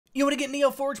You want to get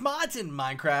NeoForge mods in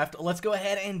Minecraft? Let's go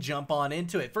ahead and jump on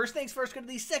into it. First things first, go to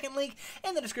the second link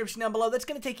in the description down below. That's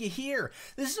going to take you here.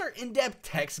 This is our in-depth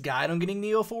text guide on getting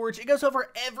NeoForge. It goes over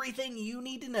everything you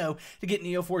need to know to get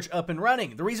NeoForge up and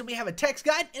running. The reason we have a text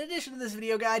guide in addition to this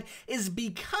video guide is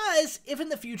because if in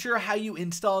the future how you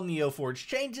install NeoForge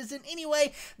changes in any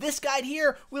way, this guide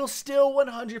here will still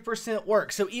 100%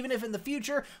 work. So even if in the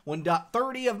future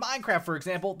 1.30 of Minecraft, for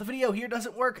example, the video here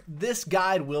doesn't work, this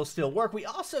guide will still work. We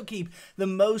also keep the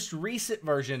most recent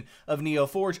version of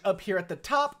NeoForge up here at the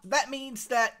top. That means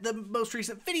that the most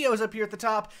recent video is up here at the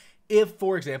top. If,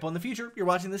 for example, in the future, you're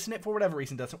watching this and it for whatever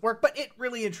reason doesn't work, but it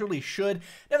really and truly should.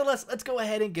 Nevertheless, let's go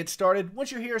ahead and get started.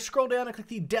 Once you're here, scroll down and click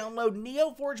the download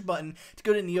NeoForge button to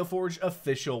go to NeoForge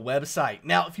official website.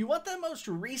 Now, if you want the most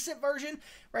recent version,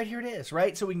 right here it is,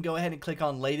 right? So we can go ahead and click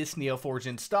on latest NeoForge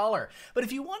installer. But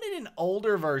if you wanted an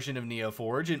older version of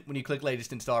NeoForge, and when you click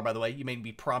latest installer, by the way, you may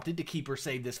be prompted to keep or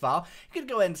save this file. You can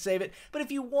go ahead and save it. But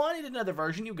if you wanted another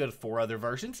version, you go to 4 other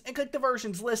versions and click the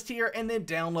versions list here and then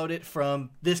download it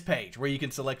from this page, where you can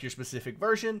select your specific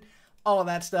version, all of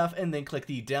that stuff, and then click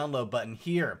the download button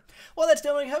here. While that's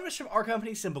downloading, have us from our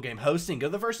company, SimpleGameHosting. Go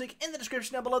to the first link in the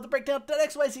description down below, the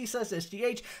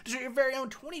breakdown.xyz/SGH, to start your very own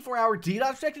 24-hour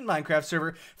DDoS-protected Minecraft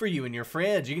server for you and your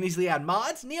friends. You can easily add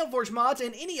mods, NeoForge mods,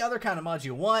 and any other kind of mods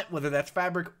you want, whether that's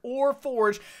Fabric or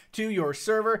Forge, to your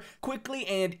server quickly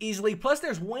and easily. Plus,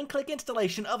 there's one-click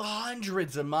installation of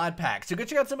hundreds of mod packs. So go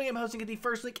check out SimpleGameHosting at the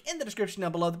first link in the description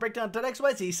down below, the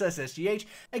breakdown.xyz/SGH,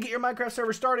 and get your Minecraft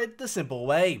server started the simple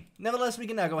way. Nevertheless, we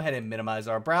can now go ahead and minimize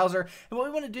our browser, and what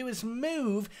we want to do is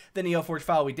move the NeoForge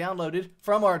file we downloaded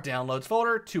from our downloads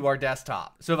folder to our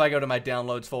desktop. So if I go to my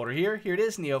downloads folder here it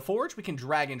is, NeoForge. We can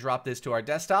drag and drop this to our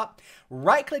desktop,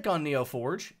 right click on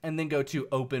NeoForge, and then go to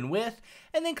open with,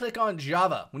 and then click on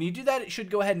Java. When you do that, it should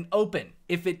go ahead and open.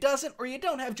 If it doesn't, or you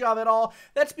don't have Java at all,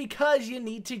 that's because you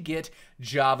need to get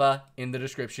Java in the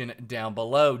description down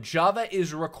below. Java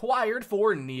is required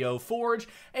for NeoForge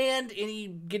and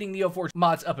getting NeoForge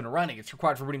mods up and running. It's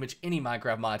required for pretty much any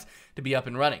Minecraft mods to be up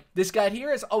and running. This guide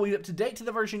here is always up to date to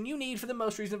the version you need for the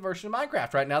most recent version of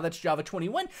Minecraft. Right now, that's Java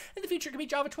 21. In the future, it could be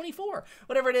Java 24.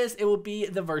 Whatever it is, it will be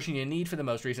the version you need for the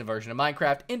most recent version of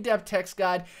Minecraft. In-depth text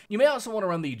guide. You may also want to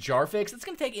run the jar fix. It's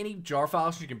going to take any jar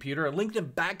files from your computer and link them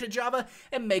back to Java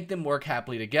and make them work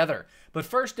happily together. But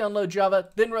first, download Java,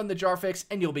 then run the jar fix,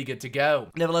 and you'll be good to go.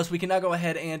 Nevertheless, we can now go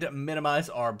ahead and minimize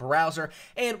our browser,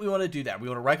 and we want to do that. We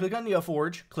want to right-click on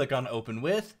NeoForge, click on Open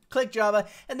With, click Java,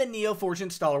 and then NeoForge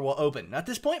installer will open. Now, at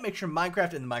this point, make sure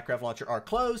Minecraft and the Minecraft launcher are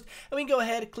closed, and we can go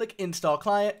ahead, click Install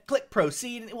Client, click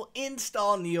Proceed, and it will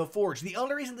install NeoForge. The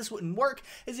only reason this wouldn't work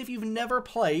is if you've never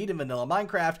played in vanilla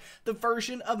Minecraft, the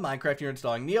version of Minecraft you're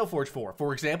installing NeoForge for.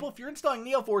 For example, if you're installing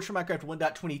NeoForge for Minecraft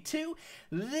 1.22,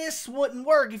 this wouldn't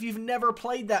work if you've never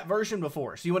played that version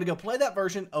before. So you want to go play that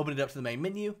version, open it up to the main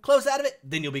menu, close out of it,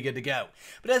 then you'll be good to go.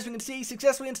 But as we can see,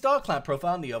 successfully installed client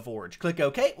profile NeoForge. Click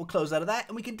OK, we'll close out of that,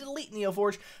 and we can delete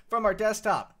NeoForge from our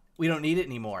desktop. We don't need it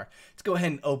anymore. Let's go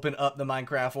ahead and open up the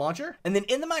Minecraft launcher. And then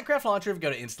in the Minecraft launcher, if you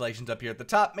go to installations up here at the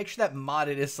top, make sure that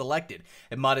modded is selected.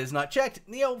 If modded is not checked,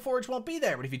 NeoForge won't be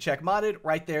there. But if you check modded,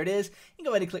 right there it is. You can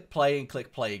go ahead and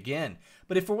click play again.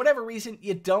 But if for whatever reason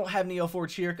you don't have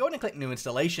NeoForge here, go ahead and click new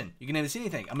installation. You can name this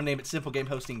anything. I'm going to name it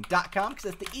SimpleGameHosting.com because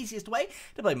that's the easiest way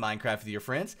to play Minecraft with your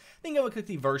friends. Then go and click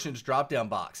the versions drop-down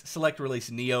box. Select release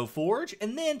NeoForge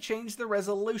and then change the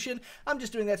resolution. I'm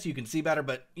just doing that so you can see better,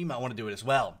 but you might want to do it as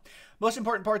well. Most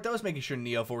important part though is making sure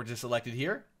NeoForge is selected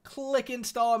here. Click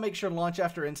install and make sure launch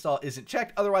after install isn't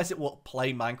checked. Otherwise it will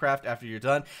play Minecraft after you're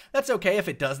done. That's okay if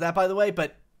it does that, by the way,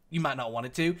 but you might not want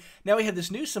it to. Now we have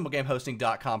this new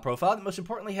SimpleGameHosting.com profile that most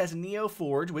importantly has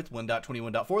NeoForge with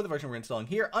 1.21.4, the version we're installing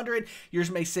here. Under it,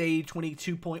 yours may say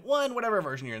 22.1, whatever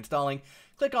version you're installing.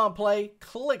 Click on play,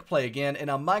 click play again, and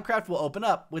now Minecraft will open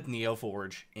up with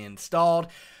NeoForge installed.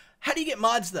 How do you get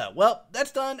mods though? Well,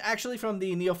 that's done actually from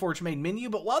the NeoForge main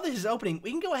menu, but while this is opening, we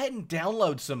can go ahead and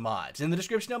download some mods. In the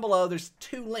description down below, there's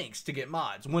 2 links to get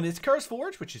mods. One is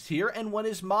CurseForge, which is here, and one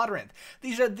is Modrinth.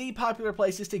 These are the popular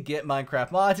places to get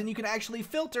Minecraft mods, and you can actually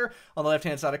filter on the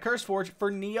left-hand side of CurseForge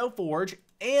for NeoForge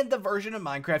and the version of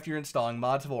Minecraft you're installing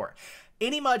mods for.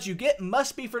 Any mods you get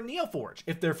must be for NeoForge.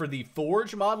 If they're for the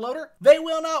Forge mod loader, they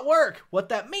will not work. What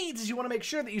that means is you want to make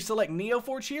sure that you select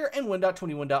NeoForge here and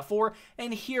 1.21.4,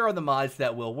 and here are the mods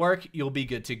that will work. You'll be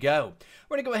good to go.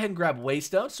 We're going to go ahead and grab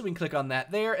Waystone, so we can click on that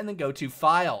there, and then go to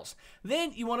Files.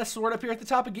 Then you want to sort up here at the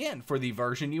top again for the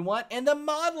version you want and the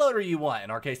mod loader you want.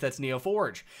 In our case, that's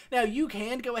NeoForge. Now, you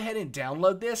can go ahead and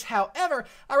download this. However,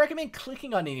 I recommend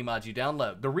clicking on any mods you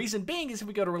download. The reason being is if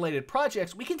we go to related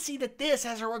projects, we can see that this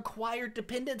has a required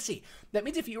dependency. That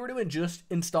means if you were to just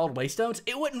install Waystones,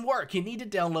 it wouldn't work. You need to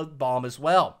download Bomb as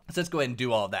well. So let's go ahead and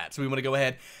do all of that. So we want to go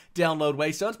ahead, download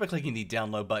Waystones by clicking the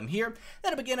download button here.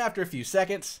 That'll begin after a few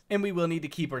seconds, and we will need to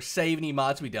keep or save any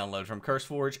mods we download from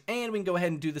CurseForge, and we can go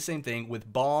ahead and do the same thing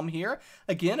with Bomb here.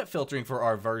 Again, filtering for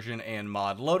our version and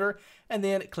mod loader, and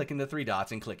then clicking the three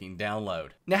dots and clicking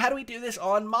download. Now, how do we do this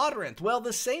on Modrinth? Well,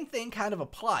 the same thing kind of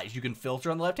applies. You can filter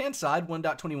on the left-hand side,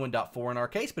 1.21.4 in our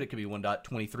case, but it could be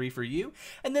 1.23 for you.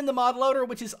 And then the mod loader,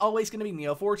 which is always going to be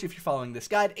NeoForge if you're following this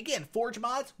guide. Again, Forge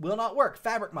mods will not work.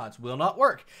 Fabric mods will not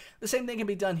work. The same thing can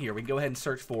be done here. We can go ahead and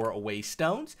search for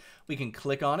Waystones. We can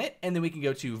click on it, and then we can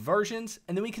go to versions,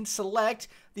 and then we can select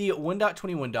the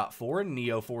 1.21.4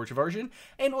 NeoForge version,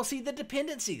 and we'll see the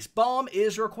dependencies. Bomb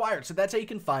is required, so that's how you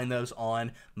can find those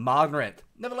on Modrinth.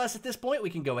 Nevertheless, at this point, we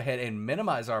can go ahead and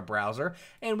minimize our browser,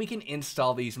 and we can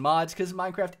install these mods because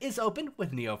Minecraft is open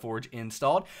with NeoForge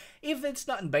installed. If it's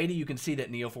not in beta, you can see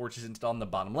that NeoForge is installed in the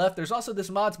bottom left. There's also this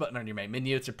mods button on your main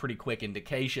menu. It's a pretty quick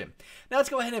indication. Now let's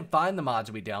go ahead and find the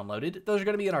mods we downloaded. Those are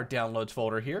going to be in our downloads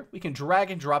folder here. We can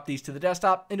drag and drop these to the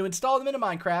desktop, and to install them into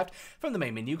Minecraft, from the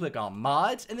main menu, click on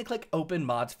Mods, and then click Open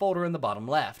Mods folder in the bottom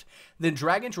left. Then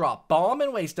drag and drop Bomb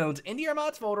and Waystones into your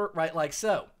mods folder, right like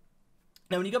so.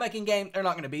 Now, when you go back in game, they're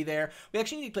not going to be there. We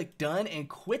actually need to click done and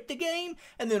quit the game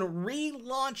and then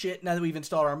relaunch it now that we've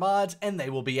installed our mods, and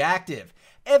they will be active.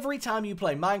 Every time you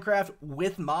play Minecraft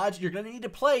with mods, you're going to need to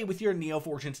play with your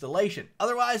NeoForge installation.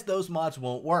 Otherwise, those mods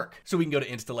won't work. So we can go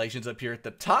to installations up here at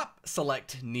the top,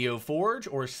 select NeoForge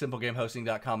or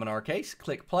SimpleGameHosting.com in our case,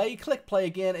 click play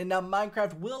again, and now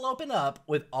Minecraft will open up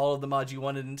with all of the mods you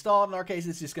wanted installed. In our case,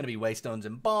 it's just going to be Waystones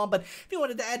and Bomb, but if you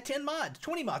wanted to add 10 mods,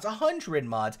 20 mods, 100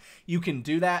 mods, you can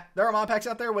do that. There are mod packs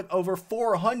out there with over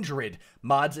 400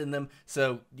 mods in them,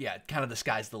 so yeah, kind of the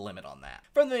sky's the limit on that.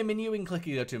 From the main menu, we can click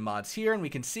and go to mods here, and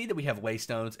we can see that we have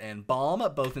Waystones and Bomb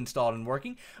both installed and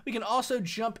working. We can also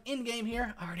jump in game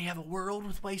here. I already have a world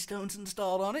with Waystones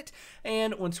installed on it,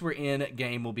 and once we're in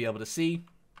game, we'll be able to see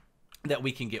that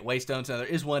we can get Waystones. Now, there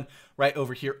is one right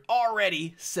over here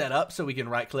already set up, so we can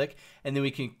right click and then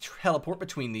we can teleport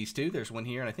between these two. There's one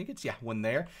here, and I think it's, yeah, one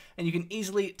there, and you can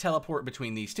easily teleport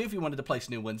between these two. If you wanted to place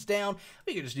new ones down,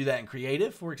 we could just do that in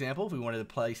creative. For example, if we wanted to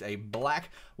place a black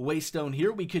Waystone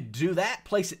here, we could do that,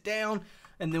 place it down,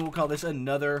 and then we'll call this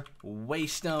another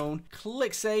Waystone.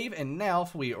 Click save, and now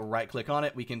if we right click on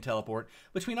it, we can teleport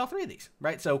between all three of these,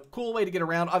 right? So cool way to get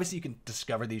around. Obviously, you can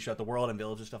discover these throughout the world and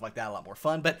villages, stuff like that, a lot more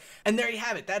fun. And there you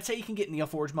have it. That's how you can get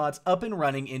NeoForge mods up and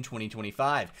running in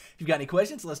 2025. If you've got any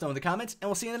questions, let us know in the comments, and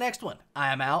we'll see you in the next one.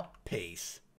 I am out. Peace.